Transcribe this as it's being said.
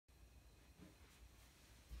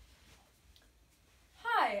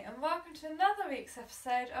welcome to another week's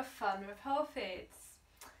episode of Fun with Whole Foods.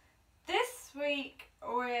 This week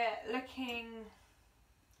we're looking,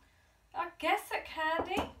 I guess, at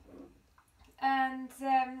candy, and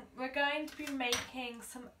we're going to be making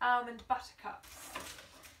some almond buttercups,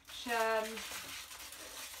 which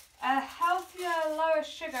a healthier, lower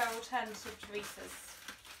sugar alternative to Reese's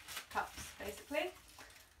cups, basically.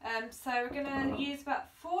 So we're going to use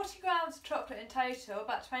about 40 grams of chocolate in total,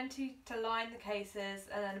 about 20 to line the cases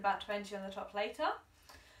and then about 20 on the top later.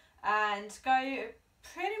 And go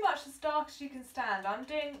pretty much as dark as you can stand. I'm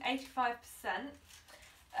doing 85%.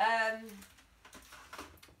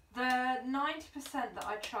 The 90% that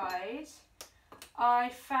I tried, I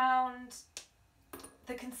found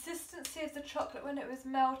the consistency of the chocolate when it was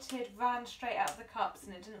melted ran straight out of the cups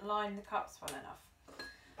and it didn't line the cups well enough.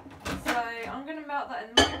 So I'm going to melt that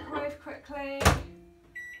in the microwave quickly.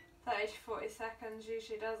 30 to 40 seconds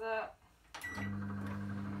usually does it.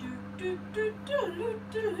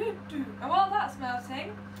 And while that's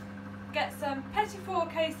melting, get some petit four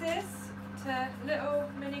cases to little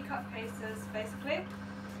mini cup cases basically.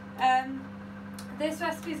 This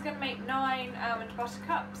recipe is going to make 9 almond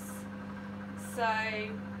buttercups. So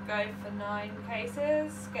go for 9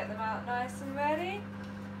 cases, get them out nice and ready.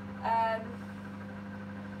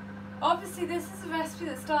 Obviously this is a recipe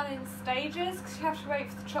that's done in stages because you have to wait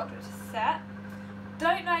for the chocolate to set.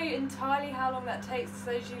 Don't know entirely how long that takes, so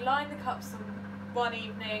you line the cups on one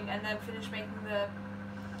evening and then finish making the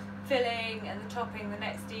filling and the topping the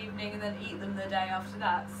next evening and then eat them the day after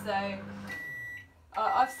that. So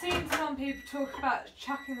I've seen some people talk about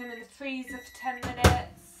chucking them in the freezer for 10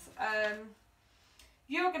 minutes.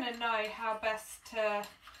 You're going to know how best to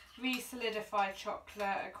re-solidify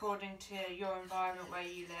chocolate according to your environment where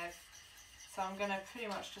you live. So I'm going to pretty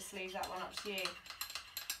much just leave that one up to you.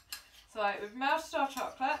 So we've melted our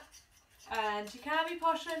chocolate, and you can be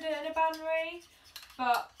posh and do it in a bain-marie,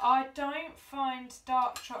 but I don't find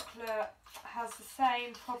dark chocolate has the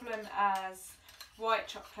same problem as white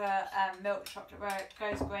chocolate and milk chocolate where it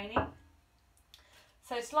goes grainy.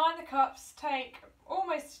 So to line the cups, take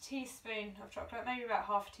almost a teaspoon of chocolate, maybe about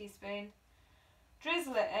half a teaspoon,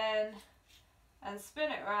 drizzle it in and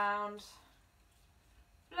spin it around.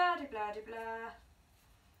 Blah de blah de blah.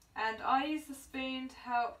 And I use the spoon to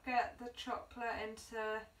help get the chocolate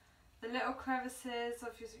into the little crevices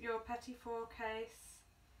of your petit four case.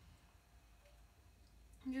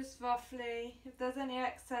 Just roughly, if there's any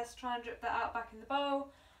excess, try and drip that out back in the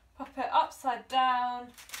bowl. Pop it upside down.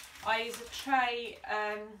 I use a tray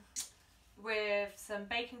with some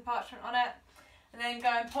baking parchment on it, and then go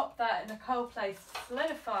and pop that in a cold place to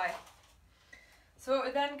solidify. So what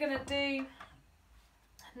we're then going to do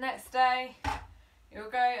next day, you'll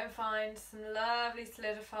go and find some lovely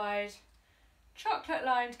solidified chocolate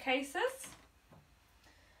lined cases,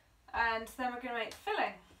 and then we're going to make the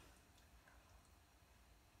filling.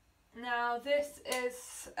 Now this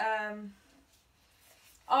is,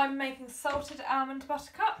 I'm making salted almond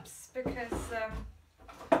buttercups because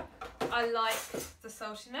I like the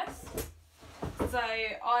saltiness. So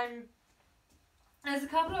there's a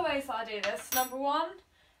couple of ways that I do this. Number one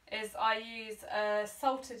is I use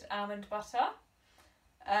salted almond butter,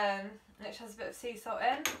 which has a bit of sea salt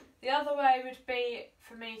in. The other way would be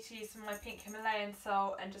for me to use some of my pink Himalayan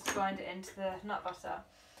salt and just grind it into the nut butter.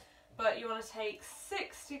 But you want to take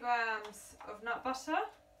 60 grams of nut butter,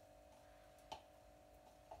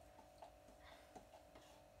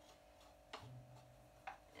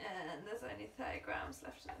 and there's only 30 grams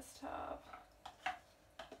left in this tub.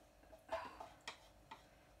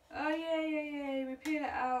 Oh yeah, we peel it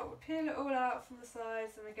out, we peel it all out from the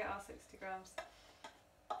sides and we get our 60 grams.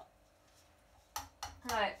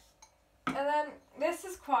 Right, and then this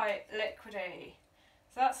is quite liquidy,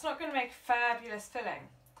 so that's not going to make a fabulous filling.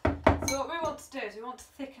 So what we want to do is we want to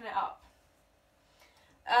thicken it up.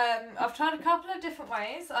 I've tried a couple of different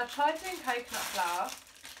ways. I've tried doing coconut flour,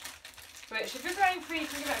 which if you're grain free you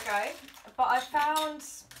can give it a go, but I found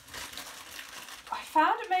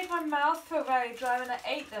it made my mouth feel very dry when I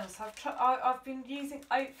ate them, so I've been using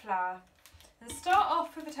oat flour. And start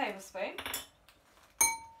off with a tablespoon,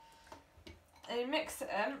 and you mix it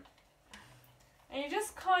in, and you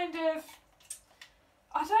just kind of,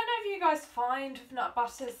 I don't know if you guys find with nut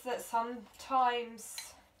butters that sometimes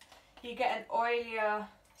you get an oilier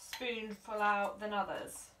spoonful out than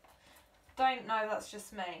others. Don't know, that's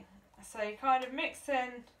just me. So you kind of mix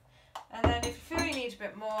in, and then if you feel you need a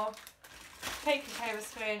bit more, take a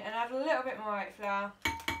tablespoon and add a little bit more oat flour,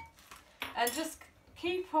 and just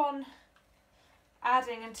keep on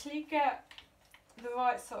adding until you get the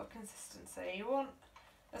right sort of consistency. You want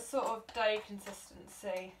a sort of dough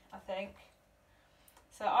consistency, I think.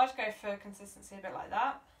 So I'd go for consistency a bit like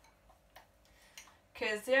that,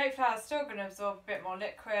 because the oat flour is still going to absorb a bit more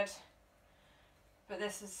liquid, but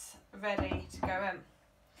this is ready to go in.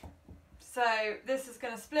 So this is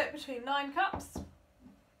going to split between 9 cups.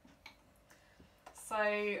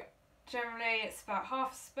 So generally it's about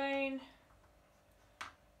half a spoon,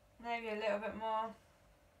 maybe a little bit more.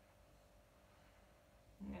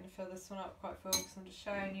 I'm going to fill this one up quite full because I'm just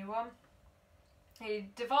showing you one. You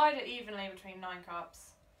divide it evenly between 9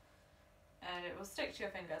 cups and it will stick to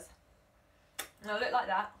your fingers. And it'll look like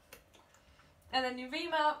that. And then you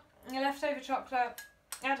ream out your leftover chocolate,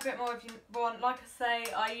 add a bit more if you want. Like I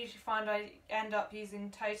say, I usually find I end up using a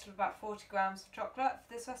total of about 40 grams of chocolate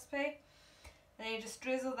for this recipe. Then you just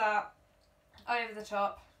drizzle that over the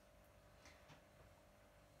top.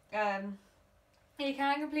 You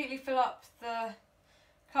can completely fill up the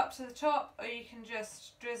cup to the top, or you can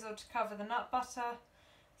just drizzle to cover the nut butter.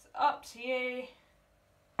 It's up to you.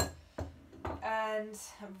 And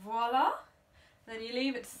voila! Then you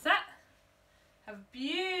leave it to set. Have a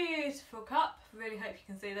beautiful cup. Really hope you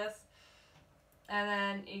can see this. And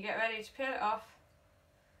then you get ready to peel it off.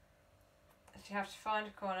 You have to find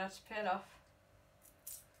a corner to peel off.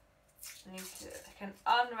 And you can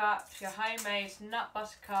unwrap your homemade nut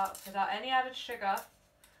butter cup without any added sugar.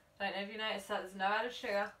 Don't know if you noticed that there's no added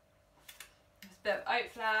sugar. There's a bit of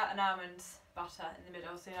oat flour and almond butter in the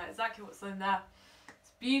middle, so you know exactly what's in there. It's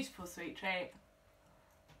a beautiful sweet treat.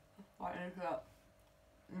 Right, look at that.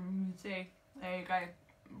 You can see, there you go.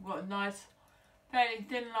 We've got a nice, fairly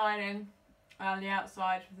thin lining around the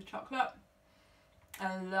outside with the chocolate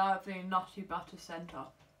and a lovely nutty butter centre.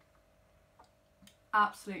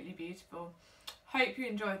 Absolutely beautiful. Hope you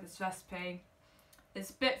enjoyed this recipe.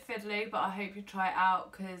 It's a bit fiddly, but I hope you try it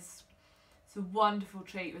out because it's a wonderful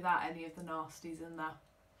treat without any of the nasties in there.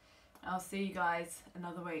 I'll see you guys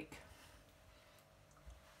another week.